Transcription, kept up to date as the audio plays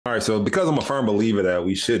All right, so because I'm a firm believer that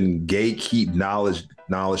we shouldn't gatekeep knowledge,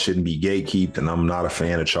 knowledge shouldn't be gatekept, and I'm not a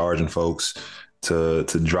fan of charging folks to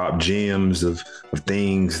drop gems of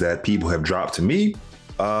things that people have dropped to me.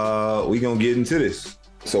 We gonna get into this.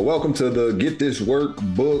 So welcome to the Get This Work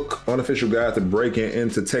book, unofficial guide to breaking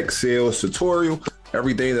into tech sales tutorial.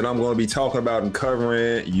 Everything that I'm going to be talking about and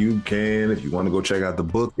covering, you can, if you want to go check out the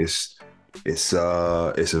book, it's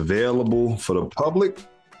available for the public.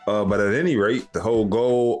 But at any rate, the whole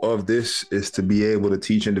goal of this is to be able to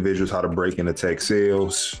teach individuals how to break into tech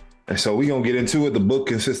sales. And so we're going to get into it. The book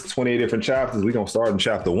consists of 28 different chapters. We're going to start in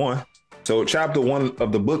chapter 1. So chapter 1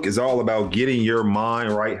 of the book is all about getting your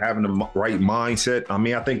mind right, having the right mindset. I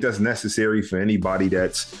mean, I think that's necessary for anybody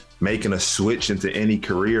that's making a switch into any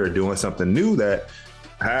career or doing something new. That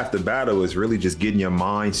half the battle is really just getting your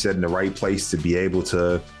mindset in the right place to be able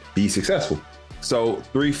to be successful. So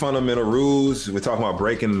 3 fundamental rules. We're talking about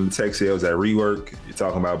breaking into tech sales at Rework. You're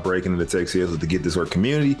talking about breaking into tech sales with the Get This Work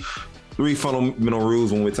community. 3 fundamental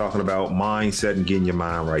rules when we're talking about mindset and getting your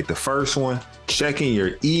mind right. The first one, checking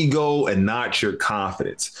your ego and not your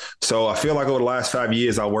confidence. So I feel like over the last 5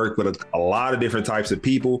 years, I worked with a lot of different types of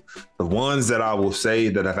people. The ones that I will say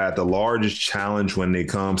that have had the largest challenge when it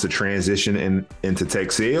comes to transition into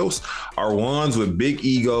tech sales are ones with big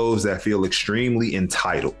egos that feel extremely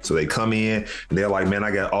entitled. So they come in and they're like, man,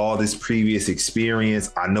 I got all this previous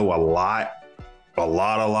experience. I know a lot.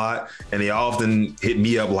 And they often hit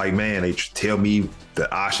me up like, man, they tell me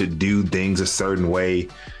that I should do things a certain way.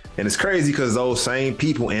 And it's crazy because those same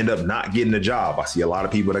people end up not getting a job. I see a lot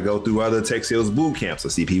of people that go through other tech sales boot camps. I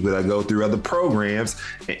see people that go through other programs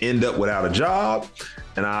and end up without a job.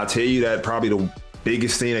 And I'll tell you that probably the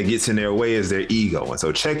biggest thing that gets in their way is their ego. And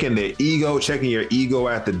so checking your ego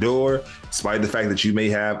at the door, despite the fact that you may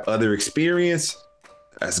have other experience,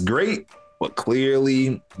 that's great. But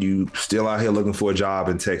clearly, you still out here looking for a job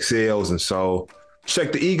in tech sales. And so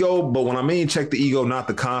check the ego. But when I mean check the ego, not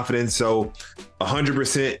the confidence. So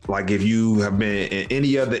 100%, like if you have been in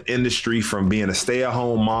any other industry, from being a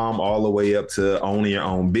stay-at-home mom all the way up to owning your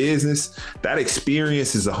own business, that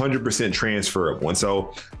experience is 100% transferable. And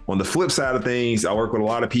so on the flip side of things, I work with a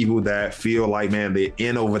lot of people that feel like, man, they're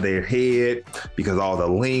in over their head because all the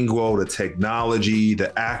lingo, the technology,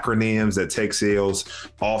 the acronyms that tech sales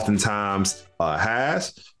oftentimes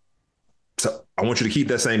has. So I want you to keep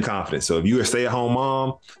that same confidence. So if you're a stay-at-home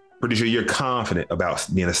mom, pretty sure you're confident about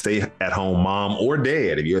being a stay-at-home mom or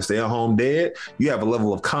dad. If you're a stay-at-home dad, you have a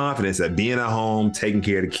level of confidence that being at home, taking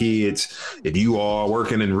care of the kids. If you are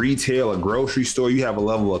working in retail, a grocery store, you have a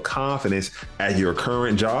level of confidence at your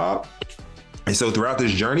current job. And so throughout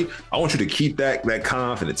this journey, I want you to keep that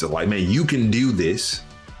confidence of like, man, you can do this.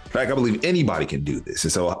 In fact, I believe anybody can do this.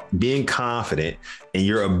 And so being confident in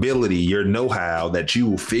your ability, your know-how, that you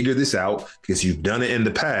will figure this out because you've done it in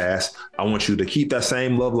the past. I want you to keep that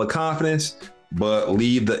same level of confidence, but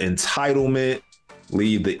leave the entitlement,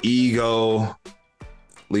 leave the ego,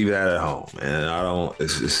 leave that at home. And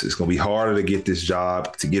it's going to be harder to get this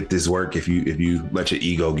job, to get this work if you let your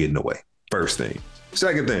ego get in the way. First thing.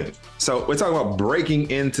 Second thing, so we're talking about breaking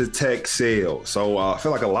into tech sales. So I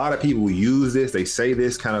feel like a lot of people use this. They say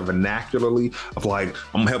this kind of vernacularly of like,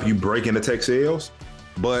 I'm gonna help you break into tech sales.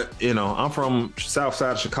 But, you know, I'm from South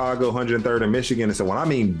Side of Chicago, 103rd in Michigan. And so when I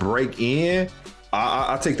mean break in,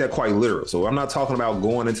 I take that quite literal. So I'm not talking about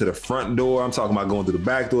going into the front door. I'm talking about going through the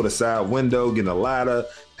back door, the side window, getting a ladder,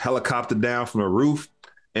 helicopter down from the roof.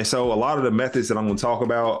 And so a lot of the methods that I'm going to talk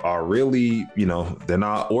about are really, you know, they're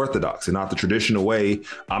not orthodox. They're not the traditional way.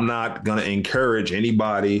 I'm not going to encourage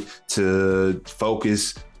anybody to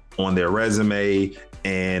focus on their resume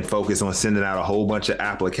and focus on sending out a whole bunch of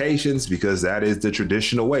applications, because that is the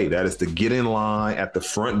traditional way. That is to get in line at the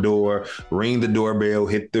front door, ring the doorbell,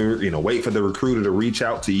 wait for the recruiter to reach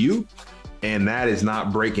out to you. And that is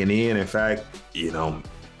not breaking in. In fact, you know,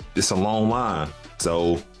 it's a long line.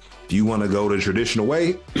 So if you want to go the traditional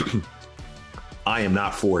way, I am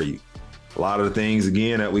not for you. A lot of the things,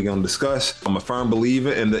 again, that we're going to discuss, I'm a firm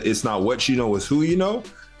believer in that it's not what you know, it's who you know.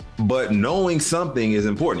 But knowing something is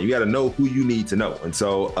important. You got to know who you need to know. And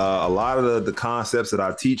so a lot of the concepts that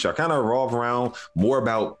I teach are kind of revolve around more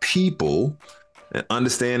about people and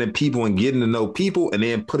understanding people and getting to know people, and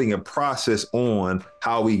then putting a process on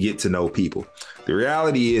how we get to know people. The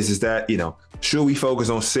reality is that, you know, sure, we focus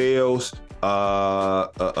on sales,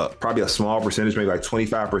 probably a small percentage, maybe like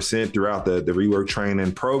 25% throughout the rework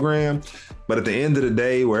training program. But at the end of the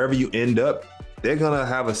day, wherever you end up, they're going to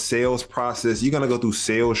have a sales process. You're going to go through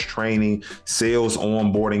sales training, sales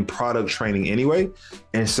onboarding, product training anyway.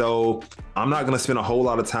 And so I'm not going to spend a whole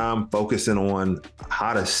lot of time focusing on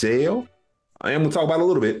how to sell. I am going to talk about it a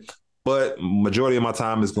little bit, But majority of my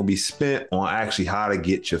time is going to be spent on actually how to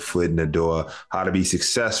get your foot in the door, how to be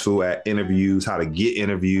successful at interviews, how to get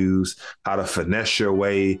interviews, how to finesse your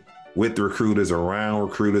way with recruiters, around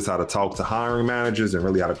recruiters, how to talk to hiring managers, and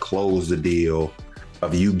really how to close the deal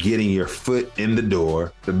of you getting your foot in the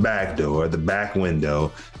door, the back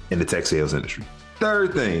window in the tech sales industry.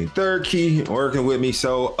 Third key, working with me.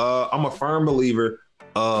 So I'm a firm believer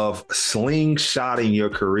of slingshotting your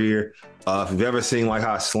career. If you've ever seen like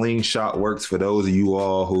how a slingshot works, for those of you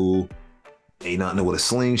all who may not know what a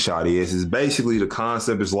slingshot is basically the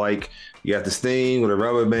concept is like you got this thing with a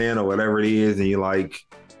rubber band or whatever it is, and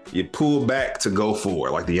you pull back to go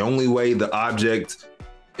forward. Like the only way the object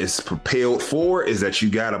is propelled forward is that you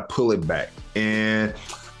got to pull it back. And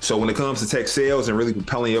so when it comes to tech sales and really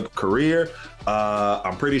propelling your career,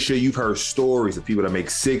 I'm pretty sure you've heard stories of people that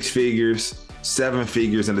make 6 figures, 7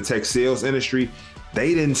 figures in the tech sales industry.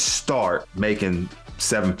 They didn't start making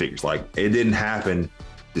 7 figures. Like it didn't happen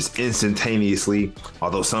just instantaneously.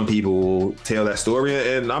 Although some people will tell that story,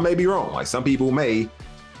 and I may be wrong. Like some people may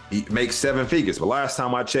make 7 figures, but last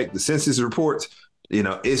time I checked the census reports,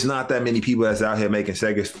 it's not that many people that's out here making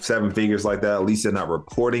 7 figures like that. At least they're not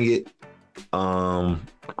reporting it.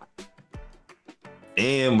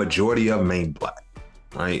 And majority of them ain't black,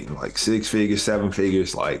 right? Like 6 figures, 7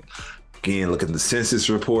 figures. Like again, look at the census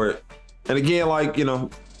report. And again, like,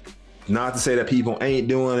 not to say that people ain't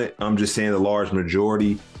doing it. I'm just saying the large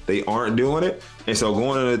majority, they aren't doing it. And so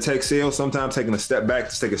going into tech sales, sometimes taking a step back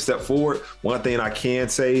to take a step forward. One thing I can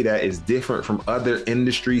say that is different from other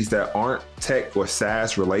industries that aren't tech or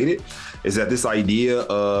SaaS related is that this idea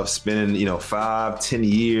of spending, 5-10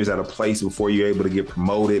 years at a place before you're able to get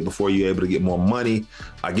promoted, before you're able to get more money.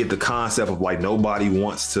 I get the concept of like nobody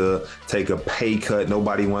wants to take a pay cut.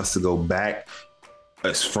 Nobody wants to go back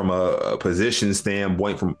from a position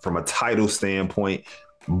standpoint, from a title standpoint.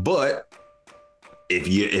 But if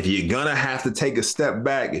you're gonna have to take a step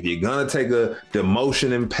back, if you're gonna take a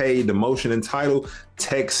demotion in pay, demotion in title,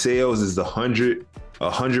 tech sales is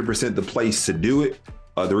 100% the place to do it.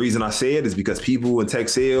 The reason I say it is because people in tech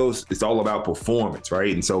sales, it's all about performance,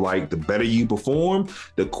 right? And so like the better you perform,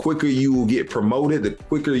 the quicker you will get promoted, the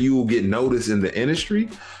quicker you will get noticed in the industry.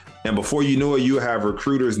 And before you know it, you have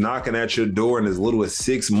recruiters knocking at your door in as little as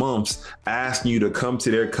 6 months, asking you to come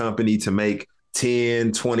to their company to make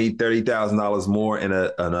 $10,000, $20,000, $30,000 more in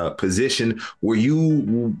a position where you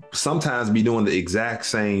will sometimes be doing the exact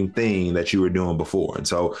same thing that you were doing before. And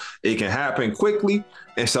so it can happen quickly.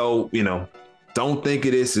 And so, don't think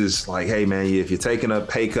of this as like, hey man, if you're taking a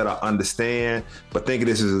pay cut, I understand, but think of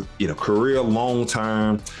this as, career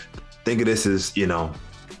long-term. Think of this as, you're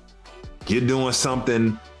doing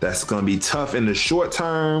something that's going to be tough in the short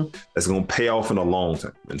term, that's going to pay off in the long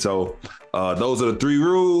term. And so those are the 3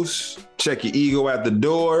 rules. Check your ego at the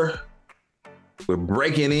door. We're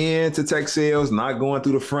breaking into tech sales, not going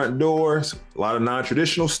through the front doors, a lot of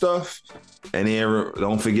non-traditional stuff. And then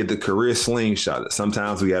don't forget the career slingshot.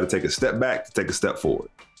 Sometimes we got to take a step back to take a step forward.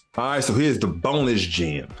 All right, so here's the bonus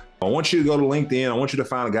gem. I want you to go to LinkedIn. I want you to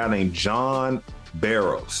find a guy named John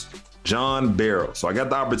Barrows. John Barrows. So I got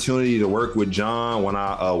the opportunity to work with John when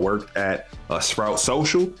I worked at Sprout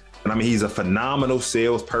Social. And I mean, he's a phenomenal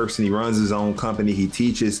salesperson. He runs his own company. He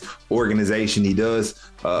teaches organization. He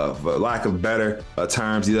does, for lack of better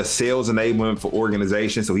terms, he does sales enablement for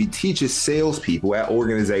organizations. So he teaches salespeople at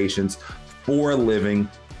organizations for a living.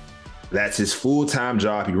 That's his full-time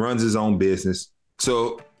job. He runs his own business.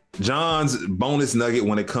 So John's bonus nugget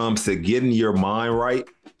when it comes to getting your mind right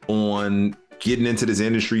on getting into this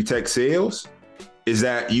industry, tech sales, is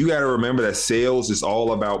that you got to remember that sales is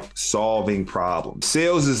all about solving problems.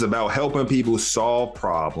 Sales is about helping people solve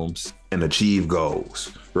problems and achieve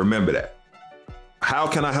goals. Remember that. How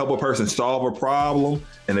can I help a person solve a problem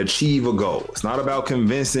and achieve a goal? It's not about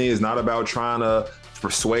convincing. It's not about trying to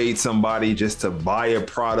persuade somebody just to buy a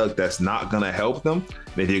product that's not going to help them.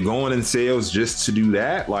 And if you're going in sales just to do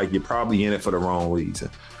that, like you're probably in it for the wrong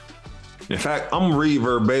reason. In fact, I'm gonna read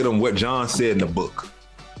verbatim what John said in the book.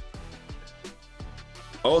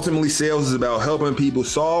 Ultimately, sales is about helping people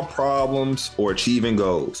solve problems or achieving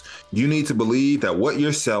goals. You need to believe that what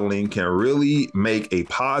you're selling can really make a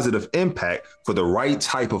positive impact for the right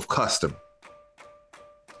type of customer.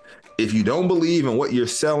 If you don't believe in what you're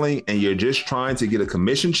selling and you're just trying to get a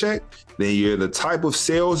commission check, then you're the type of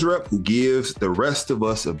sales rep who gives the rest of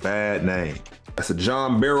us a bad name. That's a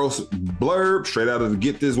John Barrows blurb straight out of the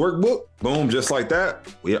Get This Workbook. Boom, just like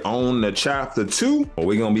that. We're on the chapter 2, where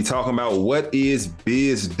we're going to be talking about what is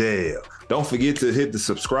biz dev. Don't forget to hit the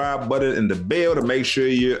subscribe button and the bell to make sure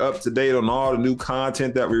you're up to date on all the new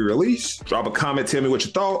content that we release. Drop a comment, tell me what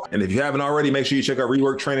you thought. And if you haven't already, make sure you check out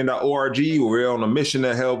reworktraining.org, where we're on a mission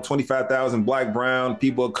to help 25,000 Black, brown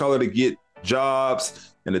people of color to get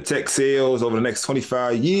jobs in the tech sales over the next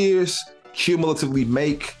 25 years, cumulatively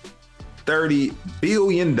make $30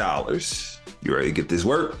 billion. You ready to get this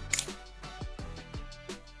work?